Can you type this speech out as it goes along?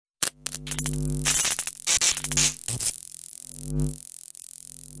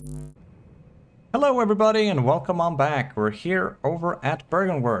Hello everybody and welcome on back. We're here over at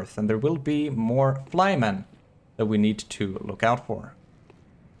Bergenworth and there will be more flymen that we need to look out for.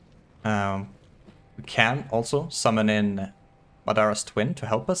 We can also summon in Madara's twin to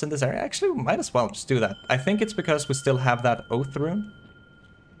help us in this area. Actually, we might as well just do that. I think it's because we still have that oath rune,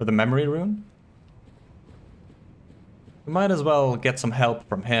 or the memory rune. We might as well get some help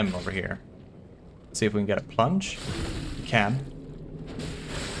from him over here. See if we can get a plunge. We can.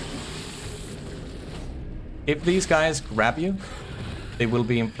 If these guys grab you, they will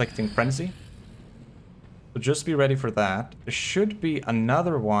be inflicting frenzy. So just be ready for that. There should be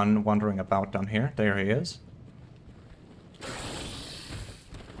another one wandering about down here. There he is.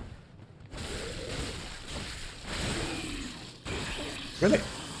 Really?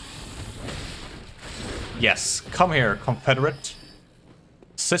 Yes, come here, Confederate.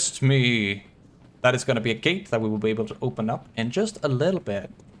 Assist me. That is going to be a gate that we will be able to open up in just a little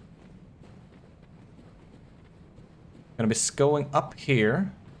bit. Gonna be going up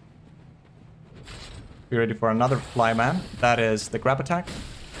here. Be ready for another flyman. That is the grab attack.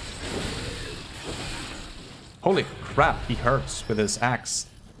 Holy crap, he hurts with his axe.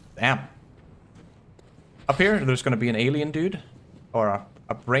 Damn. Up here, there's gonna be an alien dude. Or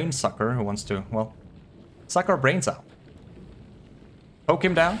a brain sucker who wants to, well, suck our brains out. Poke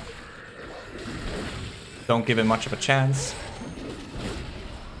him down. Don't give him much of a chance.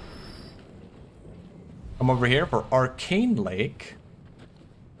 Come over here for Arcane Lake.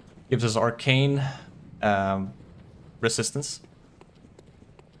 Gives us arcane resistance.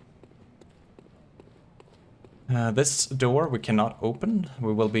 This door we cannot open.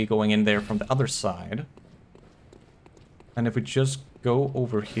 We will be going in there from the other side. And if we just go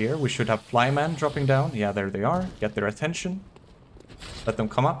over here, we should have flymen dropping down. Yeah, there they are. Get their attention. Let them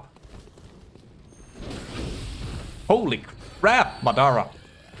come up. Holy crap, Madara.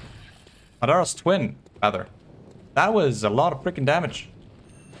 Madara's twin. Rather. That was a lot of freaking damage.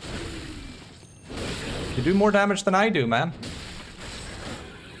 You do more damage than I do, man.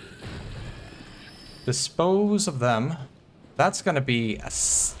 Dispose of them. That's gonna be a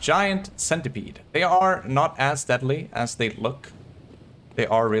giant centipede. They are not as deadly as they look. They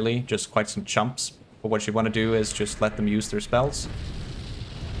are really just quite some chumps. But what you want to do is just let them use their spells.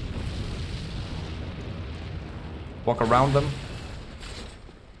 Walk around them.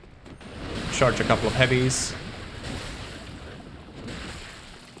 Charge a couple of heavies.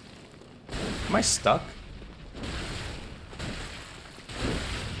 Am I stuck?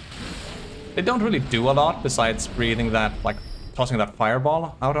 They don't really do a lot besides breathing that, like, tossing that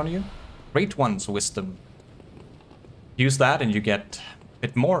fireball out on you. Great One's Wisdom. Use that and you get a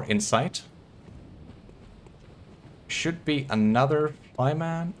bit more insight. Should be another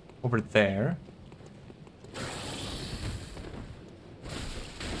flyman over there.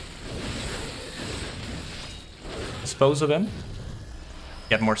 Dispose of him.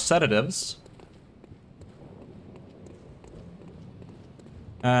 Get more sedatives.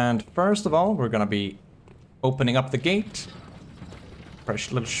 And first of all, we're gonna be opening up the gate.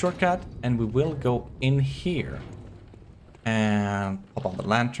 Fresh little shortcut, and we will go in here. And pop on the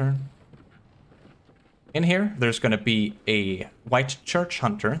lantern. In here, there's gonna be a white church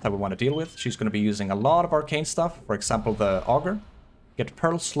hunter that we want to deal with. She's gonna be using a lot of arcane stuff. For example, the auger. Get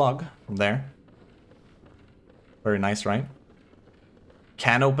Pearl Slug from there. Very nice, right?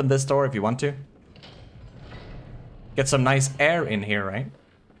 Can open this door if you want to. Get some nice air in here, right?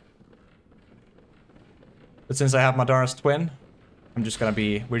 But since I have Madara's twin, we're just gonna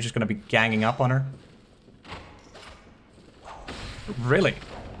be ganging up on her. Really?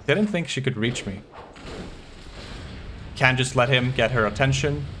 Didn't think she could reach me. Can just let him get her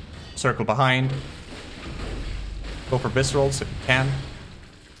attention. Circle behind. Go for viscerals if you can.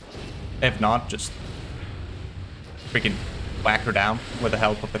 If not, just freaking whack her down with the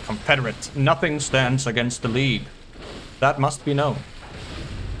help of the Confederate. Nothing stands against the League. That must be known.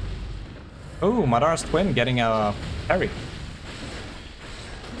 Oh, Madara's twin getting a parry.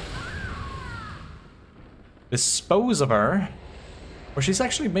 Dispose of her. Or she's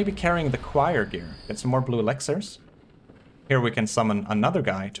actually maybe carrying the choir gear. Get some more blue elixirs. Here we can summon another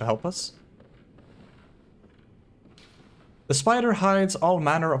guy to help us. The spider hides all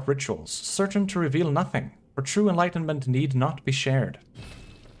manner of rituals, certain to reveal nothing. For true enlightenment need not be shared.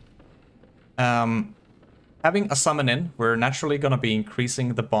 Having a summon in, we're naturally going to be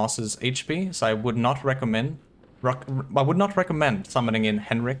increasing the boss's HP, so I would not recommend summoning in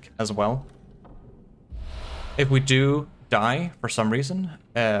Henrik as well. If we do die for some reason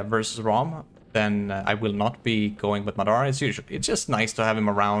versus Rom, then I will not be going with Madara as usual. It's just nice to have him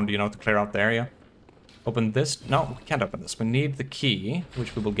around, you know, to clear out the area. Open this. No, we can't open this. We need the key,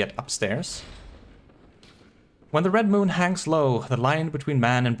 which we will get upstairs. When the red moon hangs low, the line between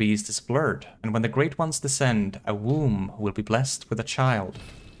man and beast is blurred, and when the great ones descend, a womb will be blessed with a child.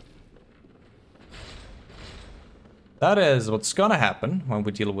 That is what's gonna happen when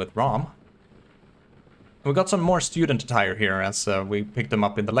we deal with Rom. We got some more student attire here as we picked them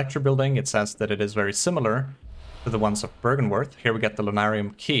up in the lecture building. It says that it is very similar to the ones of Bergenworth. Here we get the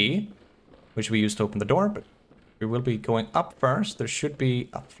Lunarium key, which we use to open the door, but we will be going up first. There should be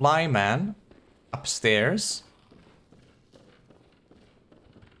a flyman upstairs.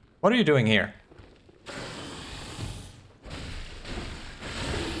 What are you doing here?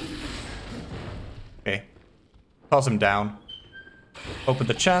 Okay. Toss him down. Open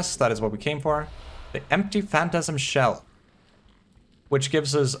the chest, that is what we came for. The empty phantasm shell, which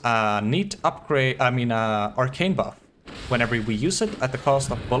gives us a neat upgrade, arcane buff whenever we use it at the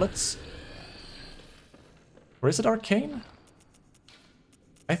cost of bullets. Or is it arcane?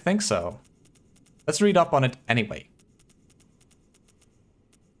 I think so. Let's read up on it anyway.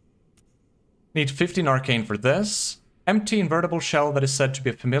 Need 15 arcane for this. Empty invertible shell that is said to be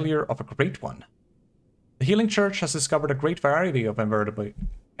a familiar of a great one. The Healing Church has discovered a great variety of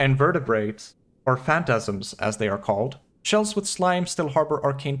invertebrates, or phantasms as they are called. Shells with slime still harbor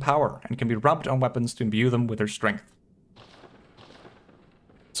arcane power and can be rubbed on weapons to imbue them with their strength.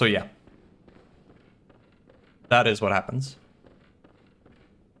 So yeah. That is what happens.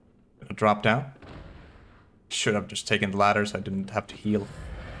 Gonna drop down. Should have just taken the ladder so I didn't have to heal.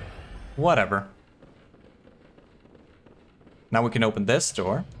 Whatever. Now we can open this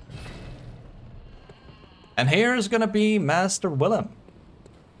door. And here's gonna be Master Willem.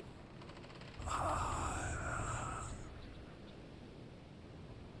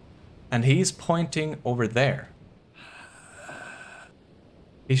 And he's pointing over there.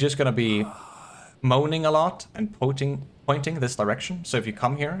 He's just gonna be moaning a lot and pointing this direction. So if you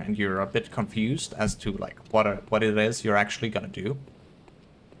come here and you're a bit confused as to like what it is you're actually gonna do,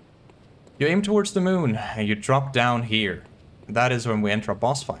 you aim towards the moon and you drop down here. That is when we enter a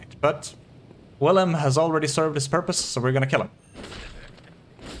boss fight. But Willem has already served his purpose, so we're gonna kill him.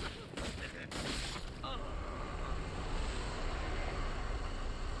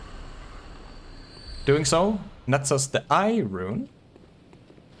 Doing so nets us the eye rune.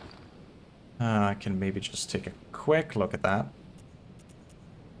 I can maybe just take a quick look at that.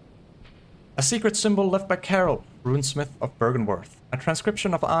 A secret symbol left by Carol, runesmith of Bergenworth. A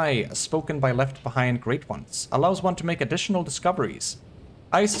transcription of eye, spoken by left behind great ones, allows one to make additional discoveries.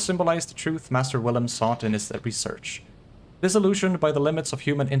 Eyes symbolize the truth Master Willem sought in his research. Disillusioned by the limits of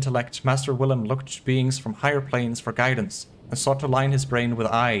human intellect, Master Willem looked to beings from higher planes for guidance, and sought to line his brain with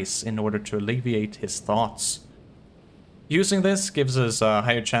eyes in order to alleviate his thoughts. Using this gives us a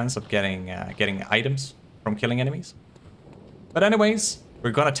higher chance of getting items from killing enemies. But anyways,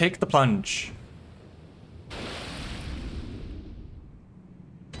 we're gonna take the plunge.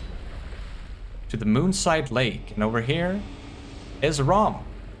 To the Moonside Lake, and over here is Rom.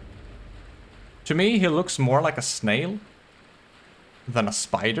 To me, he looks more like a snail than a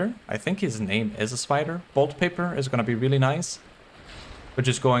spider. I think his name is a spider. Bolt Paper is gonna be really nice. But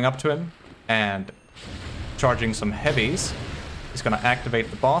just going up to him and charging some heavies is gonna activate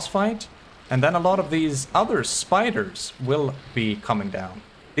the boss fight. And then a lot of these other spiders will be coming down.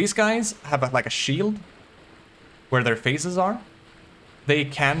 These guys have like a shield where their faces are. They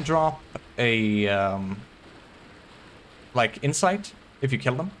can drop a like insight if you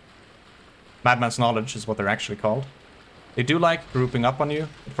kill them. Madman's Knowledge is what they're actually called. They do like grouping up on you.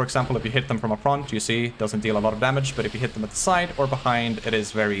 For example, if you hit them from a front, you see, it doesn't deal a lot of damage, but if you hit them at the side or behind, it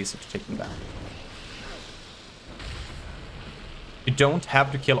is very easy to take them down. You don't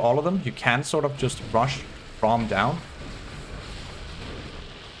have to kill all of them. You can sort of just rush from down.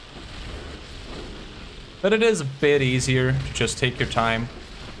 But it is a bit easier to just take your time.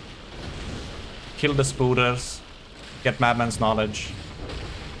 Kill the spooters. Get Madman's Knowledge.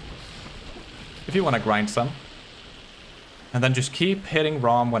 If you want to grind some. And then just keep hitting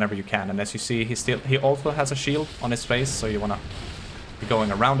Rom whenever you can. And as you see, he also has a shield on his face, so you want to be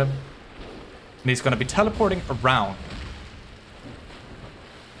going around him. And he's going to be teleporting around.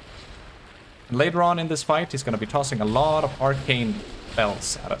 And later on in this fight, he's going to be tossing a lot of arcane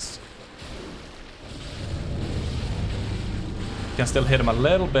bells at us. You can still hit him a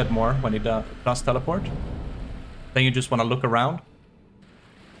little bit more when he does teleport. Then you just want to look around.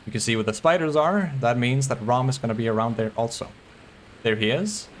 You can see where the spiders are. That means that Rom is going to be around there also. There he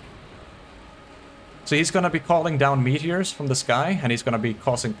is. So he's going to be calling down meteors from the sky, and he's going to be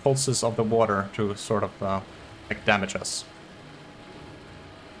causing pulses of the water to sort of like damage us.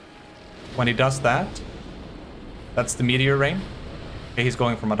 When he does that, that's the meteor rain. Okay, he's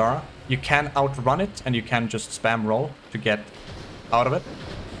going for Madara. You can outrun it, and you can just spam roll to get out of it.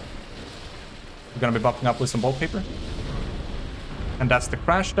 We're gonna be buffing up with some wallpaper. And that's the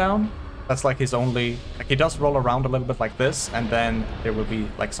crash down. That's like his only... Like, he does roll around a little bit like this, and then there will be,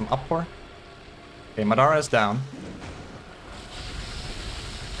 like, some up for. Okay, Madara is down.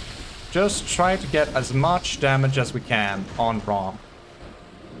 Just try to get as much damage as we can on Rom.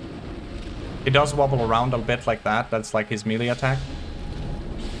 He does wobble around a bit like that. That's like his melee attack.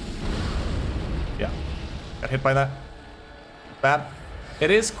 Yeah. Got hit by that. Bad.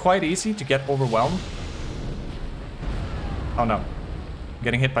 It is quite easy to get overwhelmed. Oh no. I'm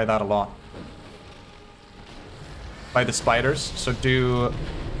getting hit by that a lot. By the spiders. So do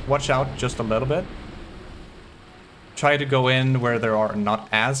watch out just a little bit. Try to go in where there are not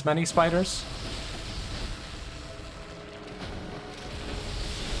as many spiders.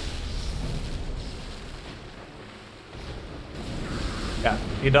 Yeah,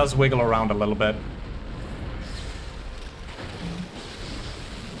 he does wiggle around a little bit.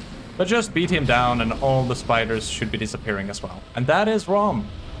 But just beat him down and all the spiders should be disappearing as well. And that is Rom.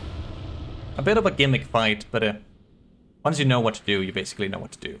 A bit of a gimmick fight, but once you know what to do, you basically know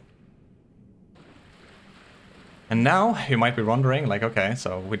what to do. And now, you might be wondering, like, okay,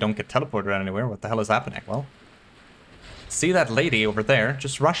 so we don't get teleported anywhere, what the hell is happening? Well, see that lady over there?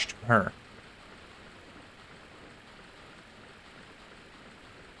 Just rush to her.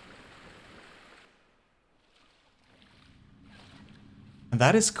 And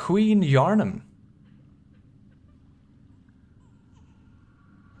that is Queen Yarnum.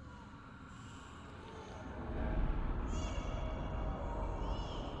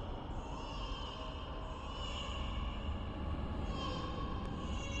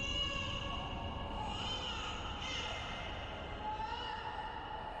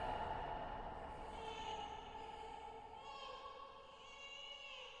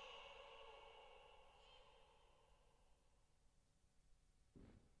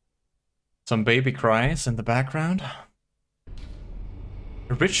 Some baby cries in the background.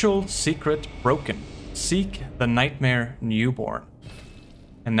 A ritual secret broken. Seek the nightmare newborn.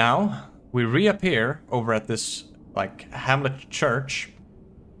 And now we reappear over at this like hamlet church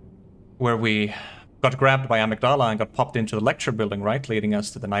where we got grabbed by Amygdala and got popped into the lecture building, right, leading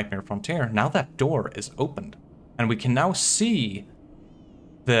us to the nightmare frontier. Now that door is opened and we can now see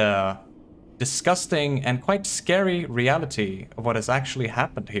the disgusting and quite scary reality of what has actually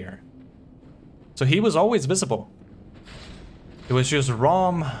happened here. So he was always visible. It was just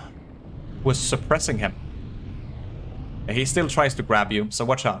Rom was suppressing him. He still tries to grab you, so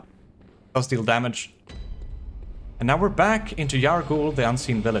watch out. Does deal damage. And now we're back into Yargul, the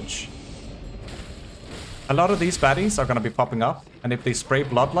Unseen Village. A lot of these baddies are gonna be popping up, and if they spray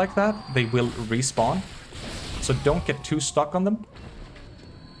blood like that, they will respawn. So don't get too stuck on them.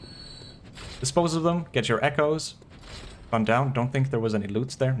 Dispose of them, get your echoes. Run down, don't think there was any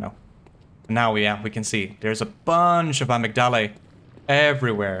loots there, no. Now, yeah, we can see there's a bunch of amygdalae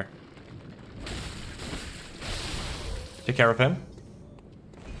everywhere. Take care of him.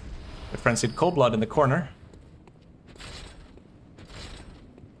 The frenzied cold blood in the corner.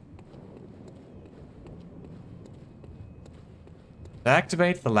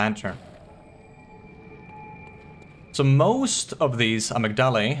 Activate the lantern. So most of these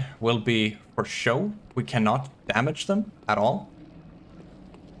amygdalae will be for show. We cannot damage them at all.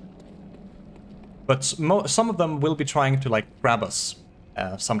 But some of them will be trying to, like, grab us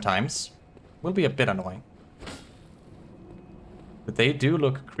sometimes. Will be a bit annoying. But they do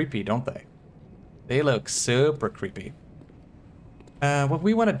look creepy, don't they? They look super creepy. What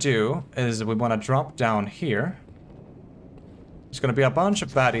we want to do is we want to drop down here. There's going to be a bunch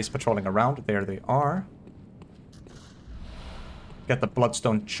of baddies patrolling around. There they are. Get the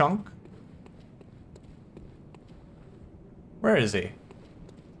bloodstone chunk. Where is he?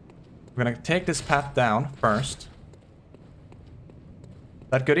 We're gonna take this path down first.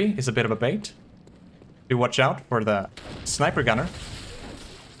 That goodie is a bit of a bait. Do watch out for the sniper gunner.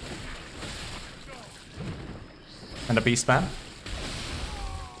 And a beast man.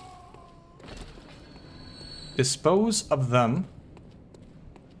 Dispose of them.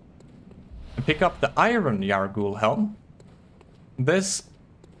 And pick up the iron Yargul helm. This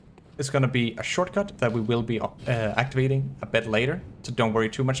is going to be a shortcut that we will be activating a bit later. So don't worry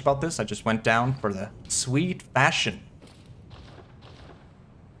too much about this. I just went down for the sweet fashion.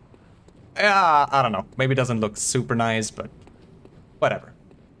 Yeah, I don't know. Maybe it doesn't look super nice, but whatever.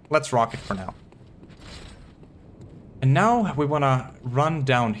 Let's rock it for now. And now we want to run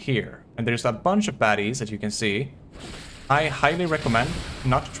down here. And there's a bunch of baddies, as you can see. I highly recommend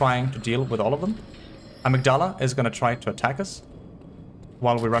not trying to deal with all of them. Amygdala is going to try to attack us.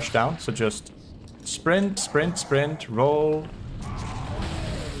 while we rush down. So just sprint, sprint, sprint, roll.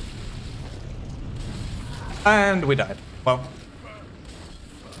 And we died. Well,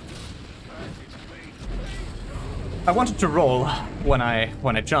 I wanted to roll when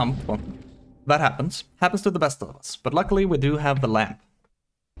I jumped. Well, that happens. Happens to the best of us. But luckily we do have the lamp.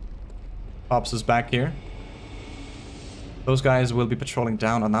 Pops is back here. Those guys will be patrolling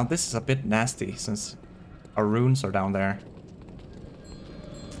down. And now this is a bit nasty since our runes are down there.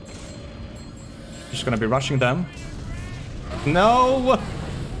 Just gonna be rushing them. No!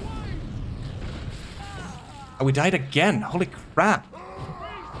 Oh, we died again. Holy crap.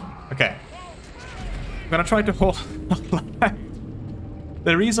 Okay. I'm gonna try to hold...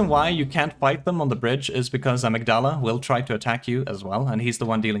 The reason why you can't fight them on the bridge is because Amygdala will try to attack you as well, and he's the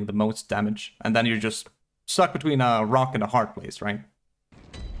one dealing the most damage. And then you're just stuck between a rock and a hard place, right?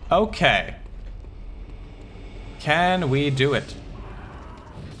 Okay. Can we do it?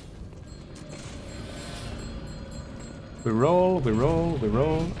 We roll, we roll, we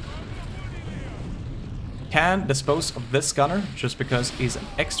roll. Can dispose of this gunner just because he's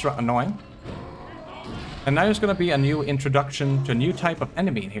extra annoying. And now there's gonna be a new introduction to a new type of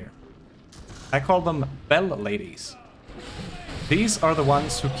enemy in here. I call them Bell Ladies. These are the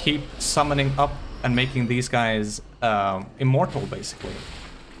ones who keep summoning up and making these guys immortal, basically.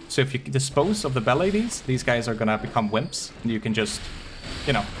 So if you dispose of the Bell Ladies, these guys are gonna become wimps, and you can just,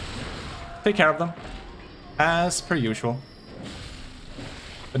 you know, take care of them. As per usual.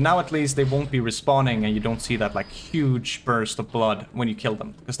 But now at least they won't be respawning and you don't see that like huge burst of blood when you kill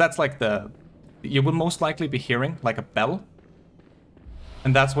them. Because that's like the... You will most likely be hearing like a bell.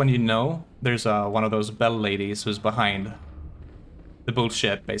 And that's when you know there's one of those Bell Ladies who's behind the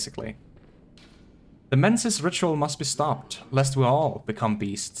bullshit, basically. The Mensis ritual must be stopped, lest we all become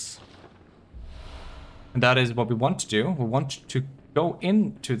beasts. And that is what we want to do. We want to go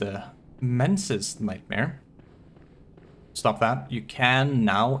into the Mensis nightmare. Stop that. You can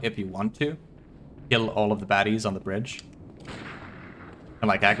now, if you want to, kill all of the baddies on the bridge. And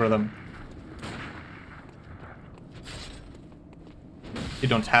like aggro them. You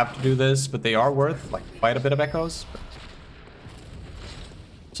don't have to do this, but they are worth like quite a bit of echoes. But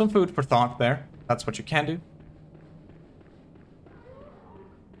some food for thought there. That's what you can do.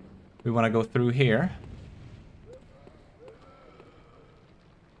 We want to go through here.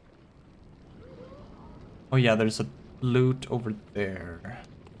 Oh yeah, there's a loot over there.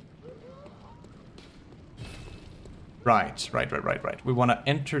 Right. We want to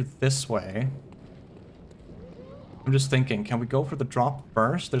enter this way. I'm just thinking, can we go for the drop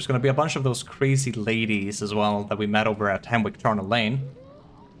first? There's going to be a bunch of those crazy ladies as well that we met over at Hemwick Charnel Lane.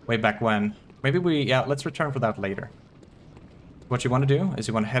 Way back when. Maybe yeah, let's return for that later. What you want to do is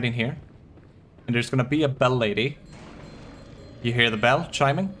you want to head in here. And there's going to be a bell lady. You hear the bell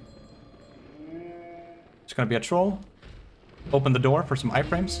chiming? It's going to be a troll. Open the door for some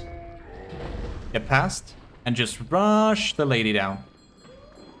iframes. Get past. And just rush the lady down.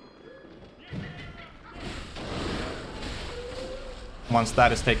 Once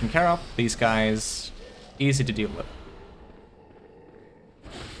that is taken care of, these guys, easy to deal with.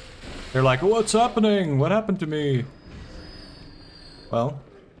 They're like, what's happening? What happened to me? Well,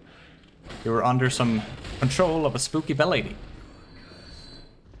 you were under some control of a spooky bell lady.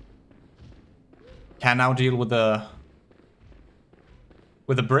 Can now deal with the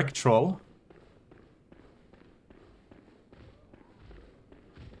brick troll.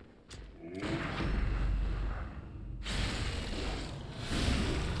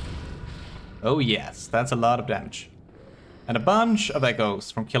 Oh yes, that's a lot of damage. And a bunch of echoes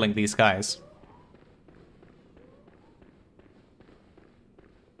from killing these guys.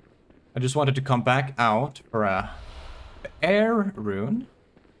 I just wanted to come back out for a air rune.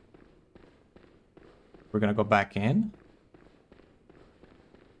 We're gonna go back in.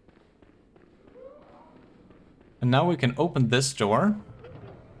 And now we can open this door.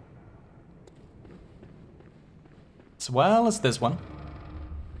 As well as this one.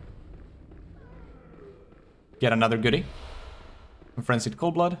 Get another goodie. From Frenzied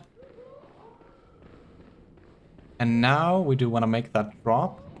Coldblood. And now we do want to make that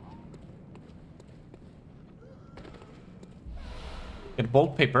drop. Get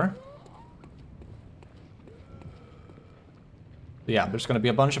bolt paper. Yeah, there's going to be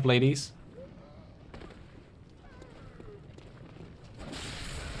a bunch of ladies.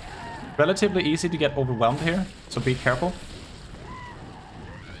 Relatively easy to get overwhelmed here, so be careful.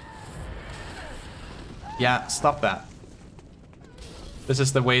 Yeah, stop that. This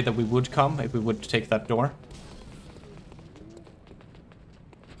is the way that we would come if we would take that door.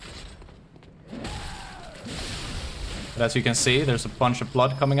 But as you can see, there's a bunch of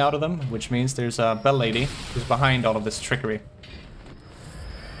blood coming out of them, which means there's a bell lady who's behind all of this trickery.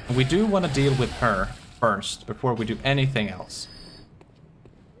 And we do want to deal with her first, before we do anything else.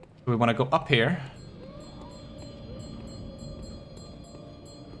 We want to go up here.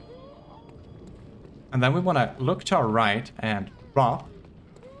 And then we want to look to our right and drop.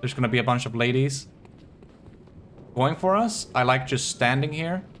 There's going to be a bunch of ladies going for us. I like just standing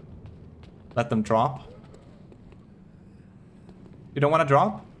here. Let them drop. You don't want to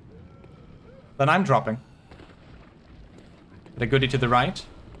drop? Then I'm dropping. Get a goodie to the right.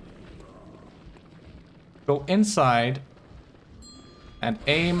 Go inside and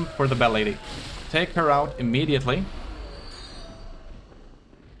aim for the bell lady. Take her out immediately.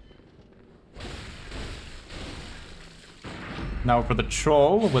 Now for the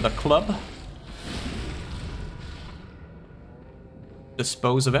troll with a club.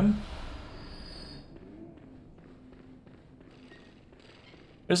 Dispose of him.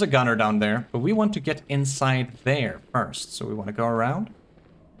 There's a gunner down there, but we want to get inside there first. So we want to go around.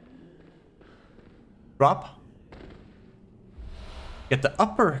 Drop. Get the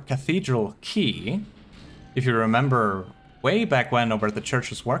upper cathedral key. If you remember way back when over at the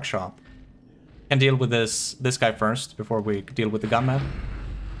church's workshop. Can deal with this guy first before we deal with the gunman.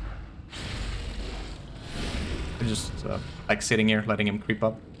 I'm just like sitting here, letting him creep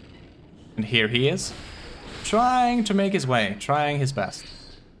up. And here he is. Trying to make his way, trying his best.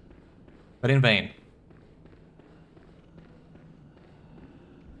 But in vain.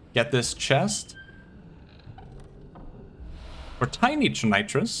 Get this chest. For tiny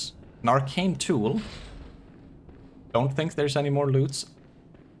nitrous, an arcane tool. Don't think there's any more loots.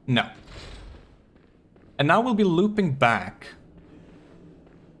 No. And now we'll be looping back.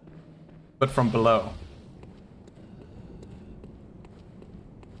 But from below.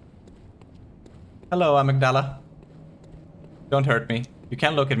 Hello, amygdala. Don't hurt me. You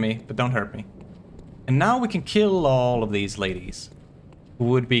can look at me, but don't hurt me. And now we can kill all of these ladies. Who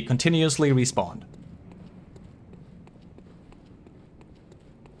would be continuously respawned.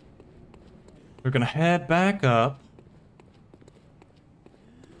 We're gonna head back up.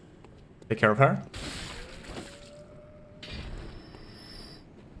 Take care of her.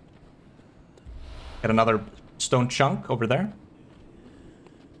 Get another stone chunk over there.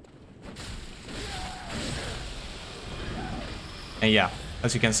 And yeah,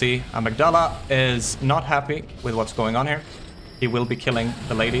 as you can see, amygdala is not happy with what's going on here. He will be killing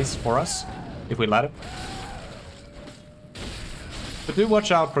the ladies for us, if we let him. But do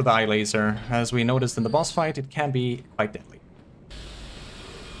watch out for the eye laser. As we noticed in the boss fight, it can be quite deadly.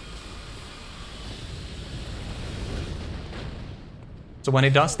 So when he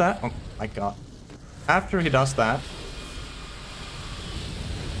does that... Oh my god. After he does that...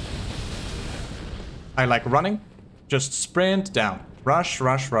 I like running. Just sprint down. Rush,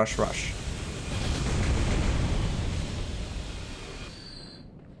 rush, rush, rush.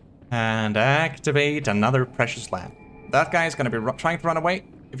 And activate another precious lamp. That guy is going to be trying to run away.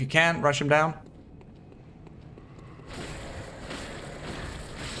 If you can, rush him down.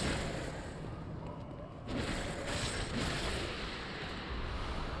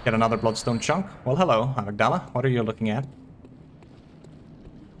 Get another bloodstone chunk. Well, hello, amygdala. What are you looking at?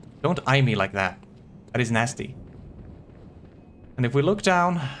 Don't eye me like that. That is nasty. And if we look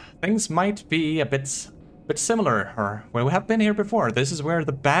down, things might be a bit similar, or where we have been here before. This is where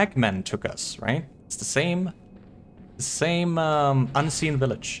the bagmen took us, right? It's the same unseen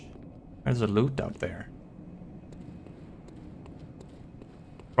village. There's a loot out there.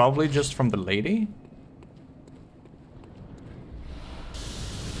 Probably just from the lady.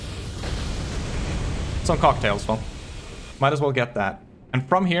 Some cocktails, well, might as well get that. And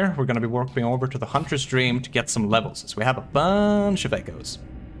from here, we're going to be working over to the Hunter's Dream to get some levels, as we have a bunch of echoes.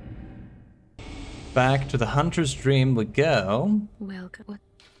 Back to the Hunter's Dream we go. Welcome.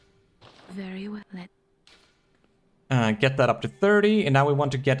 Very well. Get that up to 30, and now we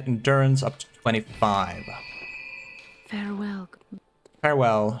want to get endurance up to 25. Farewell.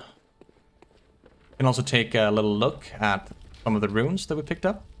 Farewell. You can also take a little look at some of the runes that we picked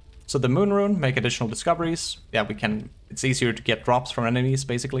up. So the moon rune, make additional discoveries. Yeah, we can. It's easier to get drops from enemies,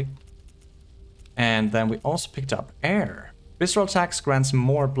 basically. And then we also picked up air. Visceral attacks grants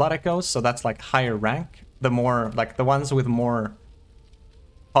more blood echoes, so that's like higher rank. The more, like the ones with more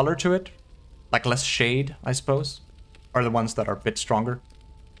color to it, like less shade, I suppose, are the ones that are a bit stronger.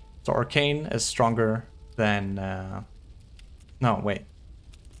 So arcane is stronger than, no, wait.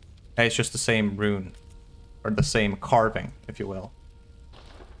 It's just the same rune, or the same carving, if you will.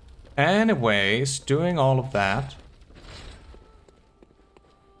 Anyways, doing all of that.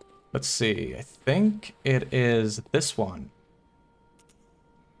 Let's see. I think it is this one.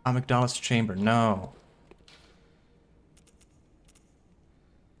 Amygdala's chamber. No.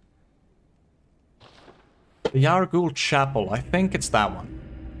 The Yargul Chapel. I think it's that one.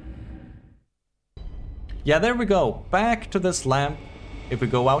 Yeah, there we go. Back to this lamp. If we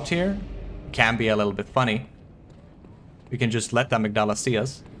go out here, it can be a little bit funny. We can just let the Amygdala see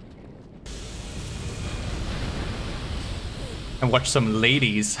us. And watch some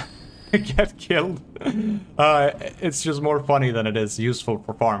ladies get killed. It's just more funny than it is useful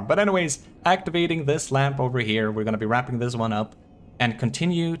for farm. But anyways, activating this lamp over here, we're going to be wrapping this one up and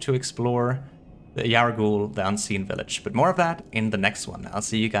continue to explore the Yargul, the Unseen Village. But more of that in the next one. I'll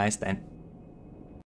see you guys then.